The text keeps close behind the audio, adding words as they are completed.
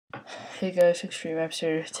Hey guys, Extreme Apps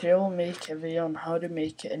here. Today we'll make a video on how to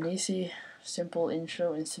make an easy, simple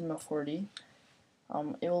intro in Cinema 4D.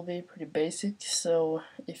 It will be pretty basic, so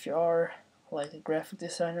if you are like a graphic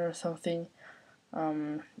designer or something,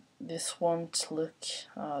 this won't look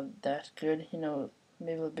that good,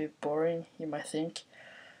 maybe a bit boring, you might think.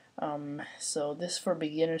 So this is for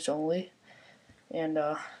beginners only, and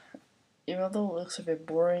even though it looks a bit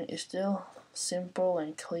boring, it's still simple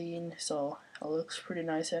and clean, so it looks pretty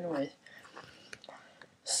nice anyway.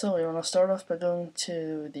 So you want to start off by going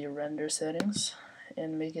to the render settings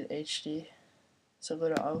and make it HD. So go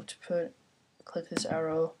to output, click this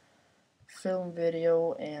arrow, film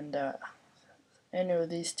video, and any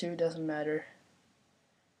of these two, doesn't matter.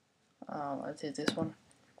 I'll take this one.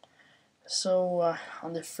 So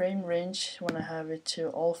on the frame range, you want to have it to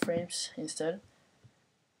all frames instead.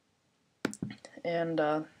 And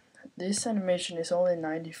this animation is only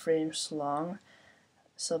 90 frames long,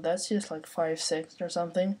 so that's just like 5 seconds or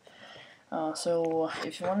something. So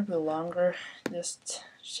if you want it to be longer, just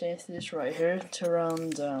change this right here to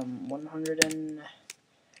around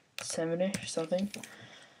 170 or something.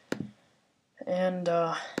 And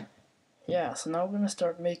yeah, so now we're gonna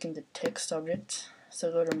start making the text object.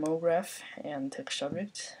 So go to MoGraph and text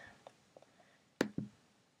object.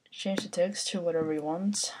 Change the text to whatever you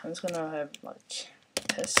want. I'm just gonna have like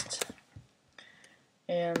test,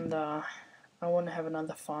 and I want to have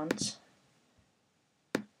another font.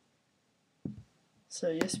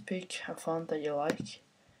 So just pick a font that you like,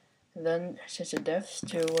 and then change the depth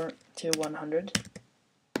to 100.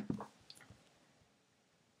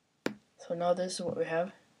 So now this is what we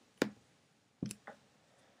have.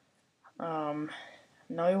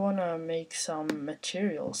 Now you want to make some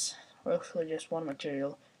materials, or actually just one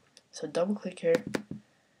material. So double click here,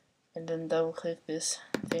 and then double click this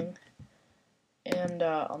thing, and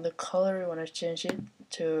on the color you want to change it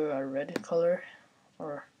to a red color,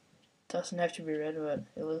 or doesn't have to be red, but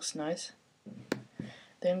it looks nice.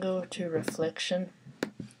 Then go to reflection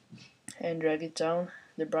and drag it down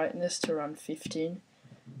the brightness to around 15.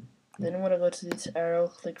 Then you want to go to this arrow,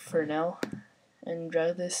 click Fresnel, and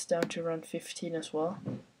drag this down to around 15 as well.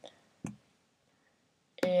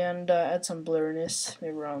 And add some blurriness,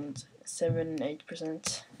 maybe around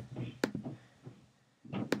 7-8%.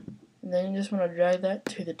 And then you just want to drag that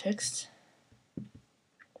to the text.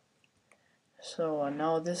 So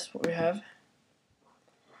now this is what we have.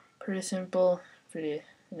 Pretty simple, pretty,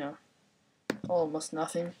 almost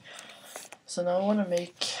nothing. So now I want to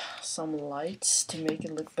make some lights to make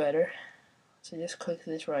it look better. So just click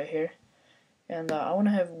this right here, and I want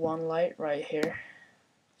to have one light right here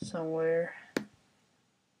somewhere.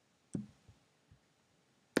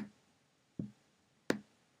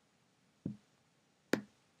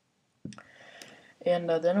 And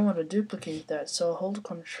then I want to duplicate that, so hold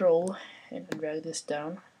Control and drag this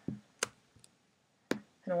down.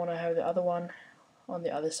 And I want to have the other one on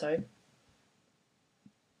the other side.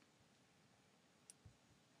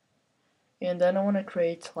 And then I want to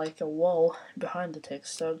create like a wall behind the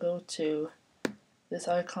text, so I'll go to this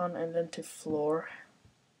icon and then to floor,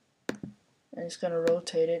 and it's gonna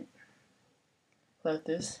rotate it like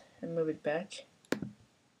this and move it back.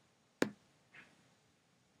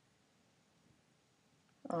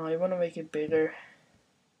 You want to make it bigger,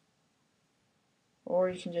 or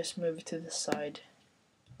you can just move it to the side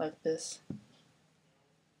like this.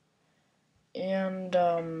 And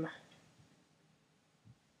then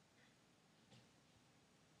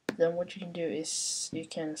what you can do is you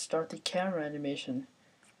can start the camera animation.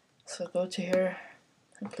 So go to here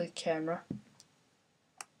and click camera,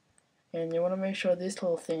 and you want to make sure this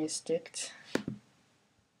little thing is ticked.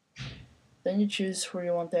 Then you choose where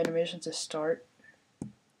you want the animation to start.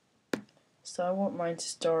 So I want mine to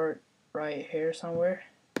start right here somewhere,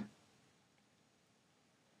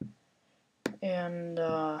 and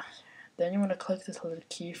then you want to click this little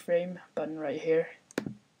keyframe button right here,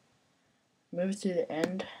 move it to the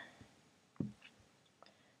end,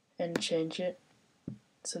 and change it.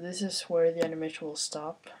 So this is where the animation will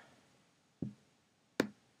stop.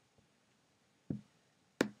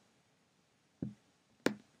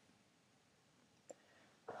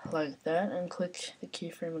 Like that, and click the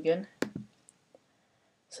keyframe again.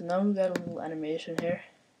 So now we've got a little animation here,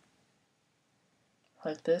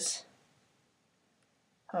 like this.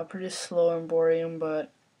 Pretty slow and boring,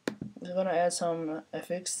 but we're gonna add some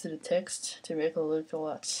effects to the text to make it look a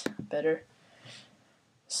lot better.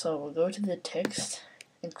 So we'll go to the text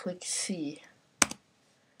and click C.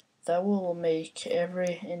 That will make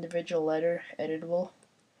every individual letter editable.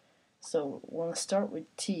 So we'll start with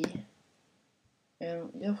T,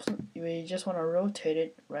 and we just want to rotate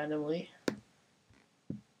it randomly.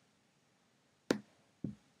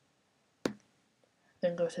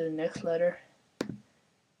 Then go to the next letter,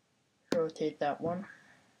 rotate that one,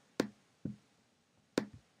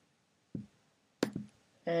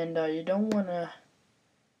 and you don't want to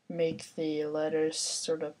make the letters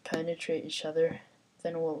sort of penetrate each other,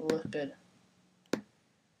 then it won't look good.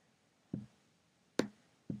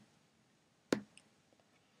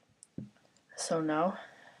 So now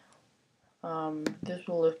this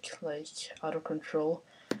will look like out of control,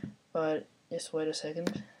 but just wait a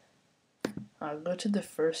second. Go to the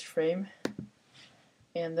first frame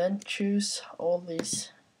and then choose all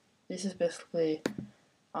these. This is basically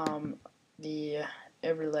the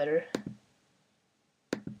every letter,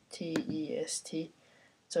 T-E-S-T.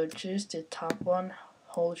 So choose the top one,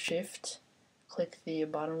 hold shift, click the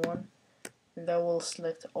bottom one, and that will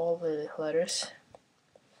select all the letters.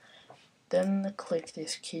 Then click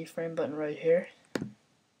this keyframe button right here.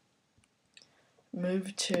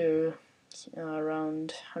 Move to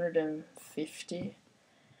around 150,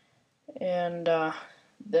 and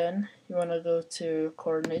then you want to go to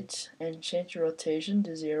coordinates and change your rotation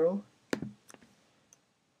to 0.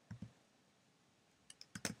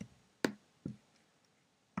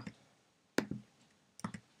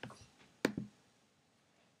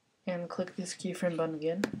 And click this keyframe button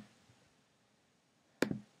again.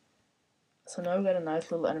 So now we've got a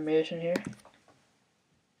nice little animation here.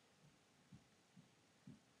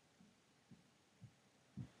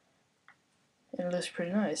 And it looks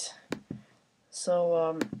pretty nice.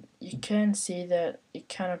 So you can see that it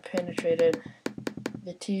kind of penetrated,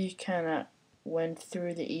 the T kind of went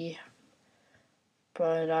through the E,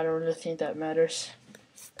 but I don't really think that matters.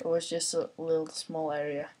 It was just a little small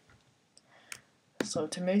area. So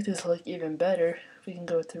to make this look even better, we can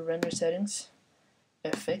go to render settings,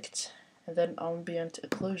 effect, and then ambient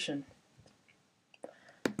occlusion.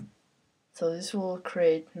 So this will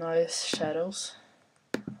create nice shadows.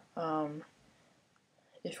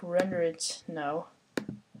 If we render it now,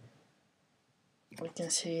 we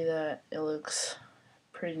can see that it looks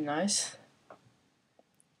pretty nice.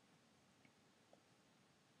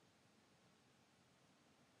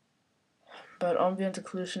 But ambient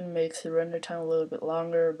occlusion makes the render time a little bit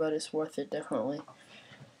longer, but it's worth it definitely.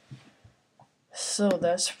 So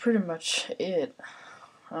that's pretty much it.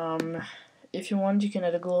 If you want, you can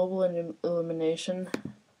add a global illumination.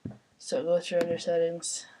 So go to render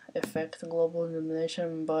settings, effect, global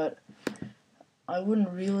illumination, but I wouldn't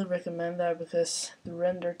really recommend that because the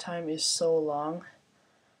render time is so long.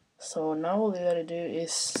 So now all you gotta do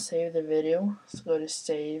is save the video. So go to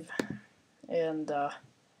save and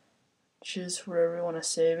choose wherever you want to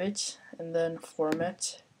save it, and then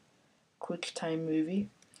format, QuickTime Movie.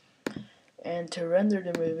 And to render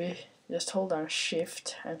the movie, just hold down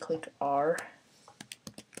Shift and click R.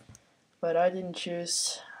 But I didn't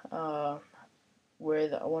choose where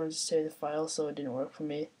I wanted to save the file, so it didn't work for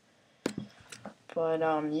me. But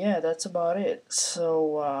yeah, that's about it.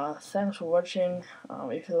 So thanks for watching.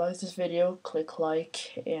 If you like this video, click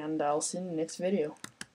like, and I'll see you in the next video.